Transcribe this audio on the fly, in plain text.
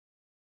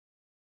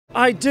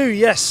I do,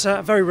 yes.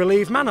 Very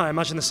relieved man, I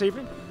imagine, this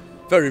evening.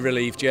 Very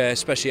relieved, yeah,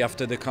 especially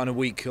after the kind of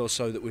week or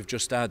so that we've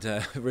just had.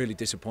 Really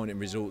disappointing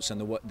results,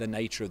 and the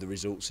nature of the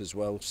results as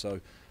well. So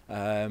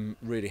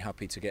really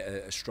happy to get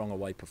a strong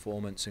away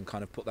performance and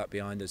kind of put that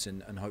behind us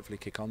and hopefully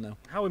kick on now.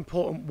 How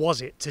important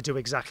was it to do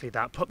exactly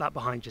that, put that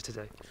behind you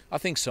today? I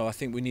think so. I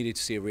think we needed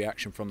to see a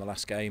reaction from the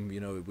last game. You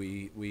know,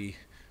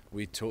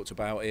 we talked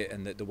about it,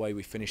 and the way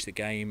we finished the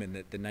game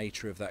and the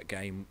nature of that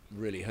game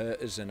really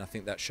hurt us, and I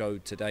think that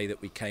showed today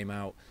that we came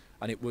out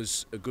and it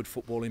was a good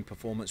footballing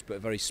performance, but a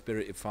very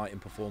spirited fighting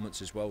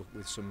performance as well,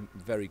 with some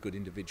very good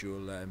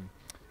individual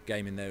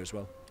game in there as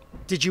well.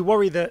 Did you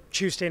worry that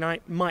Tuesday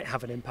night might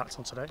have an impact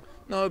on today?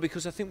 No,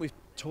 because I think we've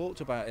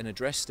talked about it and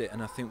addressed it,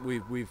 and I think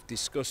we've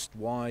discussed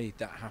why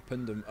that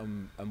happened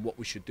and what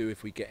we should do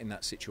if we get in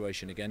that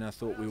situation again. I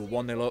thought we were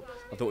 1-0 up.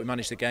 I thought we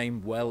managed the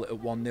game well at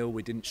 1-0.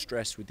 We didn't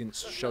stress. We didn't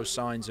show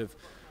signs of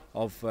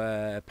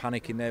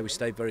panic in there. We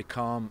stayed very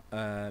calm,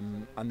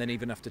 and then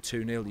even after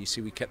 2-0, you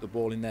see we kept the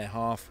ball in their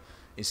half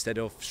instead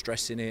of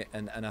stressing it,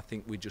 and I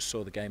think we just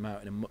saw the game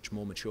out in a much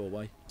more mature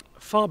way.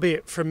 Far be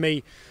it from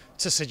me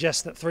to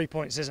suggest that 3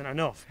 points isn't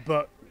enough,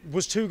 but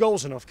was 2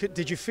 goals enough?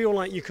 Did you feel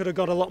like you could have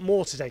got a lot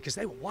more today? Because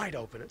they were wide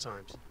open at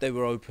times. They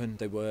were open,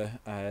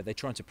 they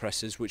tried to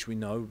press us, which we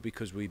know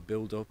because we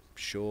build up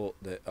short,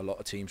 that a lot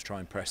of teams try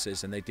and press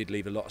us, and they did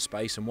leave a lot of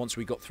space, and once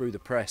we got through the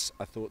press,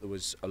 I thought there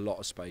was a lot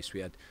of space.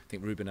 I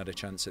think Ruben had a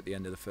chance at the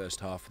end of the first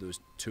half. There was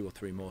 2 or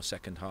 3 more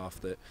second half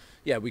that,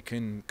 yeah, we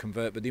can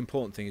convert, but the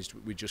important thing is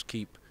we just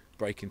keep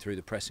breaking through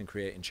the press and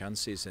creating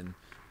chances, and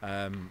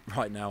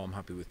right now I'm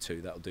happy with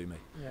 2. That'll do me.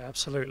 Yeah,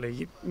 absolutely.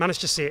 You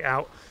managed to see it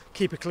out,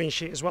 keep a clean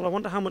sheet as well. I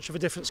wonder how much of a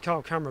difference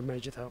Kyle Cameron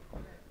made, you thought?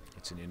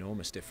 It's an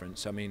enormous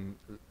difference. I mean,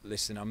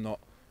 listen,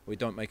 we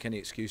don't make any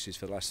excuses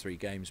for the last 3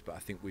 games, but I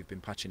think we've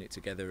been patching it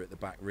together at the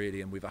back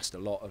really, and we've asked a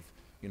lot of,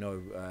 you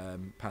know,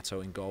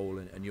 Pato in goal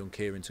and young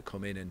Kieran to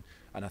come in, and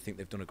I think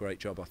they've done a great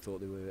job. I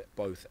thought they were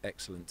both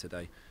excellent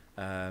today.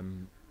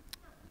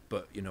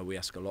 But you know, we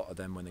ask a lot of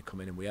them when they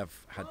come in, and we have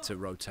had to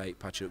rotate,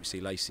 patch up. You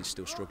see Lacey's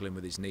still struggling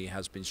with his knee,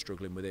 has been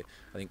struggling with it.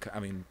 I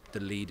mean,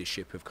 the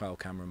leadership of Kyle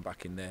Cameron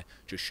back in there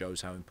just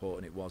shows how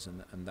important it was,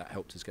 and that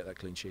helped us get that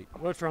clean sheet. A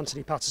word for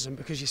Anthony Patterson,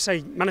 because you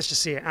say managed to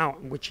see it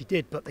out, which he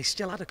did, but they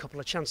still had a couple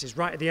of chances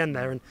right at the end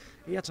there, and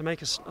he had to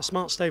make a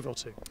smart save or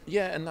 2.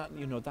 Yeah, and that,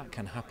 you know, that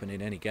can happen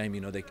in any game.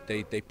 You know,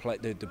 they play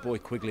the boy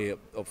Quigley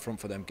up front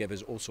for them gave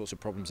us all sorts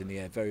of problems in the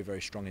air, very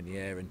very strong in the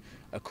air, and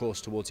of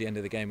course towards the end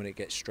of the game when it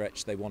gets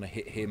stretched, they want to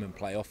hit him and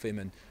play off him,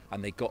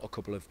 and they got a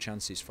couple of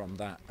chances from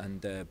that,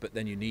 and but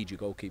then you need your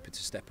goalkeeper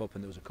to step up,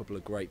 and there was a couple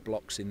of great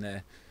blocks in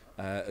there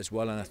as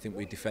well, and I think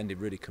we defended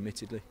really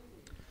committedly.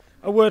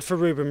 A word for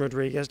Ruben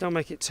Rodriguez, don't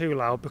make it too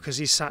loud because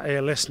he's sat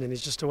here listening.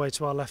 He's just away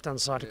to our left hand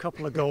side, a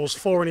couple of goals,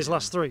 4 in his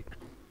last 3.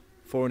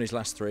 4 in his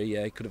last 3,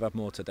 yeah, he could have had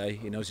more today.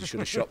 He knows he should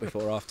have shot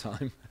before half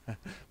time,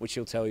 which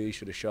he'll tell you he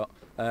should have shot.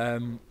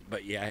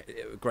 But yeah,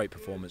 great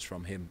performance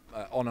from him.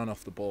 On and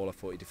off the ball, I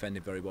thought he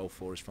defended very well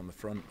for us from the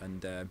front,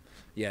 and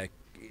yeah,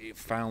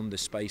 found the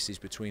spaces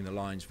between the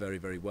lines very,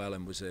 very well,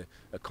 and was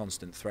a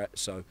constant threat.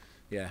 So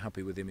yeah,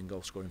 happy with him in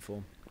goal scoring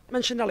form. I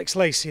mentioned Alex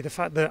Lacey, the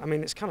fact that, I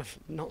mean, it's kind of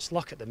Not's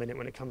luck at the minute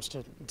when it comes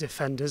to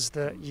defenders,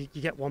 that you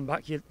get one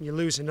back, you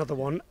lose another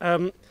one.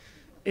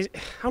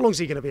 How long is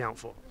he going to be out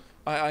for?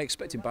 I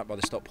expect him back by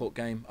the Stockport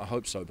game. I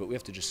hope so, but we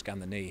have to just scan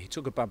the knee. He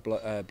took a bad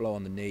blow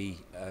on the knee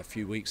a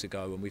few weeks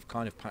ago, and we've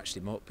kind of patched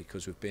him up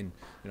because we've been,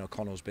 you know,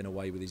 Connell's been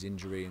away with his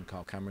injury and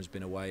Kyle Cameron's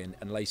been away,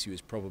 and Lacey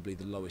was probably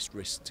the lowest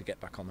risk to get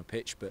back on the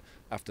pitch. But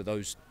after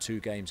those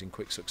 2 games in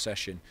quick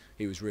succession,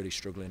 he was really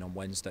struggling on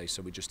Wednesday,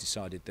 so we just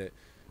decided that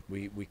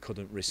we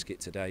couldn't risk it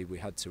today. We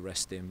had to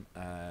rest him.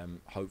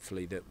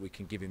 Hopefully that we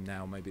can give him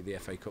now maybe the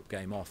FA Cup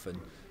game off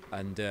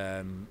and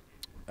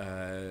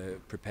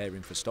prepare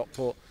him for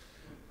Stockport.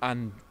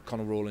 And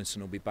Connell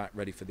Rawlinson will be back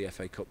ready for the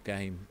FA Cup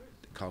game.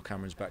 Kyle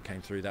Cameron's back, came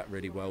through that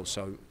really well,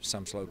 so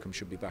Sam Slocum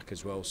should be back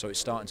as well. So it's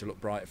starting to look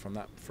brighter from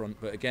that front.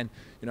 But again,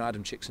 you know,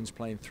 Adam Chickson's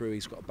playing through.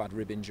 He's got a bad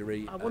rib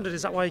injury. I wondered,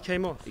 is that why he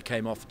came off? He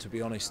came off, to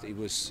be honest. He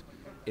was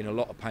in a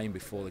lot of pain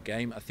before the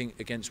game. I think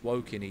against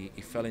Woking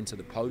he fell into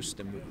the post,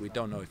 and we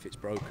don't know if it's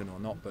broken or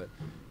not, but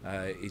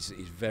he's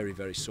very,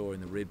 very sore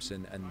in the ribs,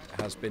 and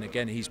has been.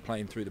 Again, he's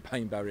playing through the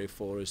pain barrier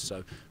for us,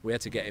 so we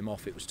had to get him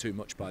off. It was too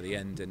much by the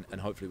end, and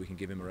hopefully we can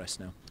give him a rest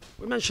now.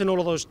 We mentioned all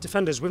of those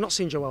defenders. We've not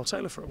seen Joel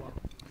Taylor for a while.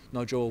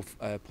 No, Joel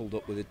pulled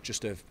up with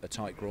just a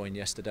tight groin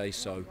yesterday,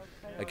 so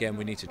again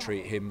we need to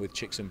treat him, with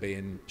Chickson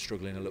being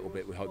struggling a little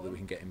bit. We hope that we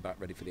can get him back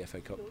ready for the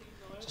FA Cup.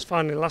 Just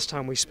finally, last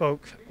time we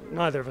spoke,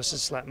 neither of us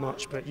had slept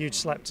much, but you'd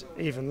slept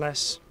even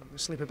less.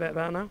 Sleep a bit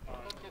better now?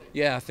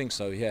 Yeah, I think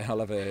so. Yeah, I'll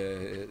have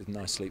a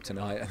nice sleep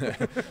tonight.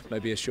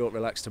 Maybe a short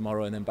relax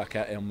tomorrow, and then back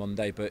at it on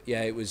Monday. But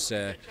yeah, it was.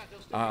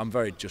 I'm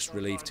very just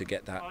relieved to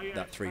get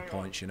that 3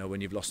 points. You know,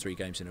 when you've lost 3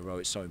 games in a row,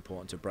 it's so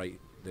important to break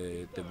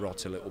the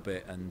rot a little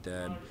bit. And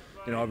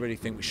you know, I really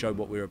think we showed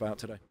what we were about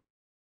today.